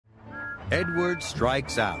Edward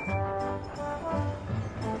strikes out.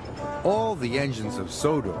 All the engines of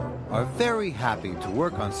Sodor are very happy to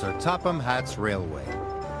work on Sir Topham Hatt's railway.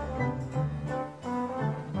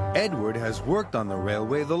 Edward has worked on the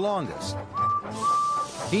railway the longest.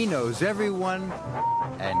 He knows everyone,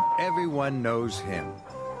 and everyone knows him.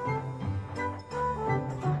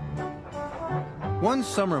 One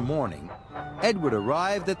summer morning, Edward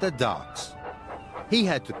arrived at the docks. He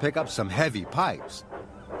had to pick up some heavy pipes.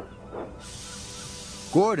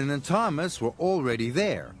 Gordon and Thomas were already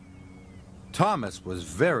there. Thomas was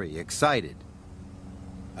very excited.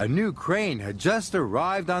 A new crane had just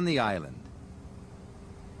arrived on the island.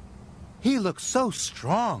 "He looks so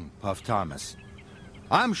strong," puffed Thomas.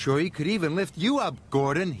 "I'm sure he could even lift you up,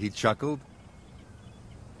 Gordon," he chuckled.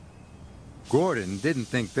 Gordon didn't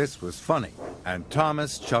think this was funny, and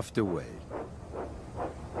Thomas chuffed away.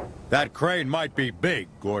 "That crane might be big,"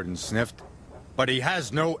 Gordon sniffed, "but he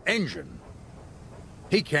has no engine.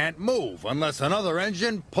 He can't move unless another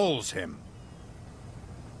engine pulls him."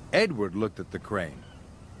 Edward looked at the crane.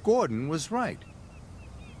 Gordon was right.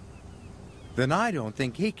 "Then I don't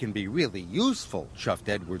think he can be really useful," chuffed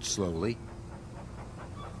Edward slowly.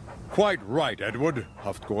 "Quite right, Edward,"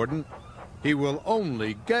 huffed Gordon. "He will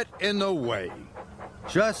only get in the way."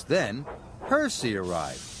 Just then, Percy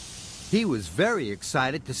arrived. He was very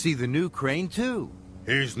excited to see the new crane, too.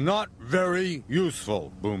 "He's not very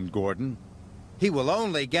useful," boomed Gordon. "He will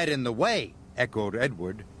only get in the way," echoed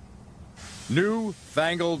Edward.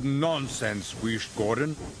 "New-fangled nonsense," wheezed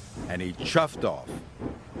Gordon, and he chuffed off.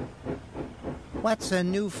 "What's a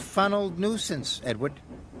new-funneled nuisance, Edward?"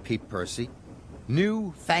 peeped Percy.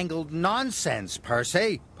 "New-fangled nonsense,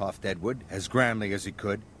 Percy," puffed Edward, as grandly as he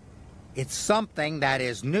could. "It's something that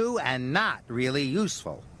is new and not really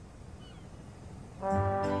useful."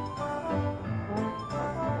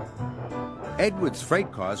 Edward's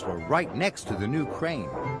freight cars were right next to the new crane.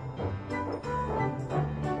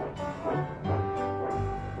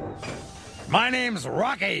 "My name's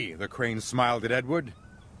Rocky," the crane smiled at Edward.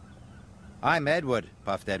 "I'm Edward,"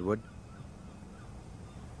 puffed Edward.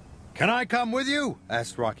 "Can I come with you?"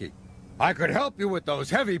 asked Rocky. "I could help you with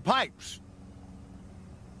those heavy pipes."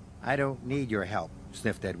 "I don't need your help,"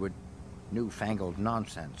 sniffed Edward. "Newfangled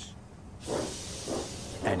nonsense."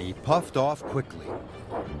 And he puffed off quickly,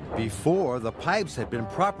 before the pipes had been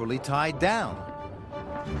properly tied down.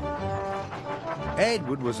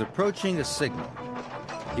 Edward was approaching a signal.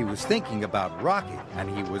 He was thinking about Rocky, and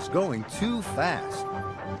he was going too fast.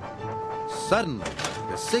 Suddenly,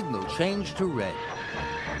 the signal changed to red.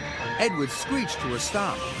 Edward screeched to a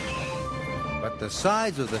stop, but the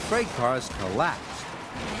sides of the freight cars collapsed.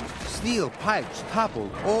 Steel pipes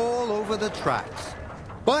toppled all over the tracks.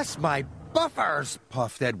 "Bust my buffers!"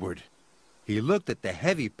 puffed Edward. He looked at the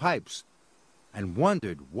heavy pipes and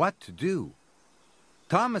wondered what to do.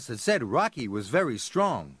 Thomas had said Rocky was very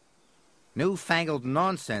strong. "Newfangled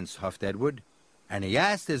nonsense," huffed Edward, and he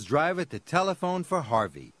asked his driver to telephone for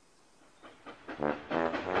Harvey.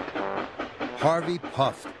 Harvey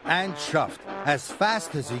puffed and chuffed as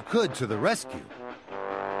fast as he could to the rescue.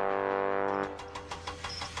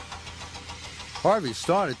 Harvey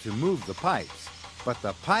started to move the pipes, but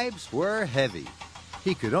the pipes were heavy.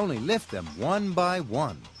 He could only lift them one by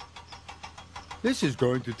one. "This is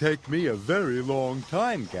going to take me a very long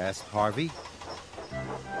time," gasped Harvey.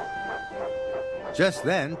 Just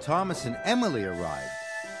then, Thomas and Emily arrived.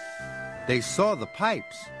 They saw the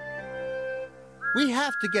pipes. "We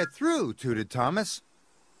have to get through," tooted Thomas.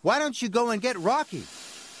 "Why don't you go and get Rocky?"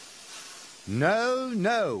 "No,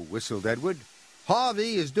 no," whistled Edward.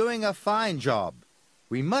 "Harvey is doing a fine job.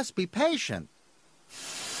 We must be patient."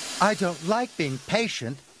 "I don't like being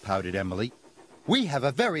patient," pouted Emily. "We have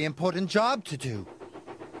a very important job to do."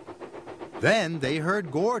 Then they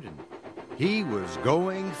heard Gordon. He was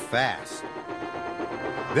going fast.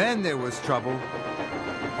 Then there was trouble.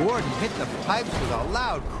 Gordon hit the pipes with a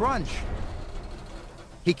loud crunch.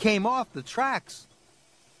 He came off the tracks.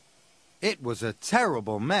 It was a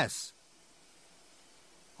terrible mess.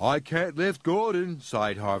 "I can't lift Gordon,"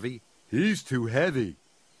 sighed Harvey. "He's too heavy."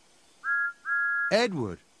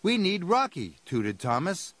 "Edward, we need Rocky," tooted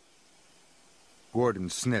Thomas. Gordon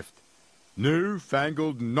sniffed.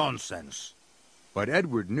 "Newfangled nonsense." But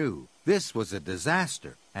Edward knew this was a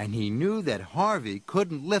disaster, and he knew that Harvey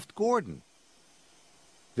couldn't lift Gordon.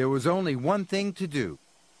 There was only one thing to do.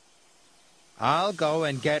 "I'll go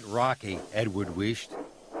and get Rocky," Edward wished,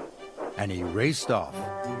 and he raced off.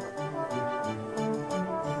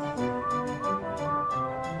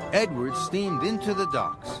 Edward steamed into the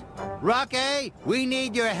docks. "Rocky, we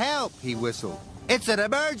need your help," he whistled. "It's an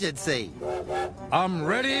emergency." "I'm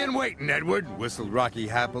ready and waiting, Edward," whistled Rocky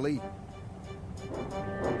happily.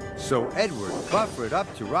 So Edward buffered up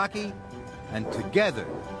to Rocky, and together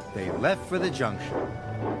they left for the junction.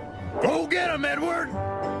 Go get him, Edward!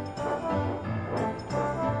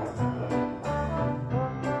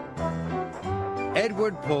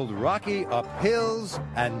 Edward pulled Rocky up hills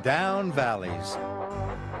and down valleys.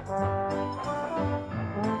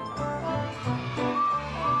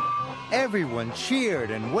 Everyone cheered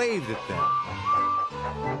and waved at them.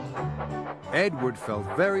 Edward felt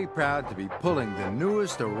very proud to be pulling the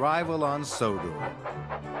newest arrival on Sodor.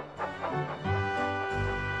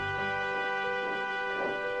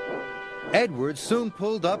 Edward soon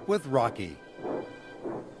pulled up with Rocky.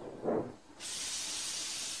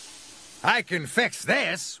 I can fix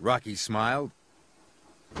this, Rocky smiled.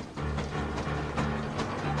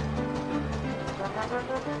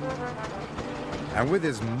 And with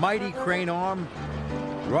his mighty crane arm,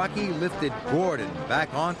 Rocky lifted Gordon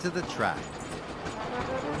back onto the track.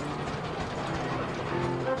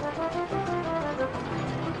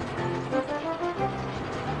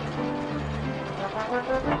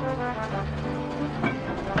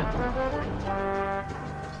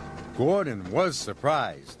 Gordon was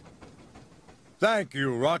surprised. Thank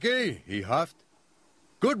you, Rocky, he huffed.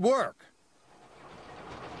 Good work.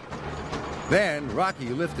 Then Rocky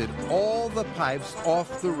lifted all the pipes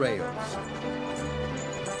off the rails.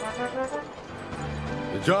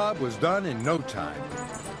 The job was done in no time.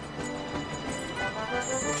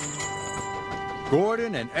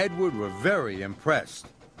 Gordon and Edward were very impressed.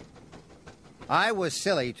 I was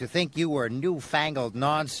silly to think you were newfangled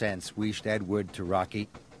nonsense, wheezed Edward to Rocky.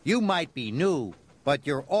 You might be new, but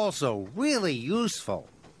you're also really useful.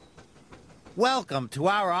 Welcome to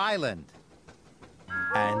our island.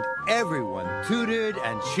 And everyone tooted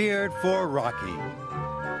and cheered for Rocky.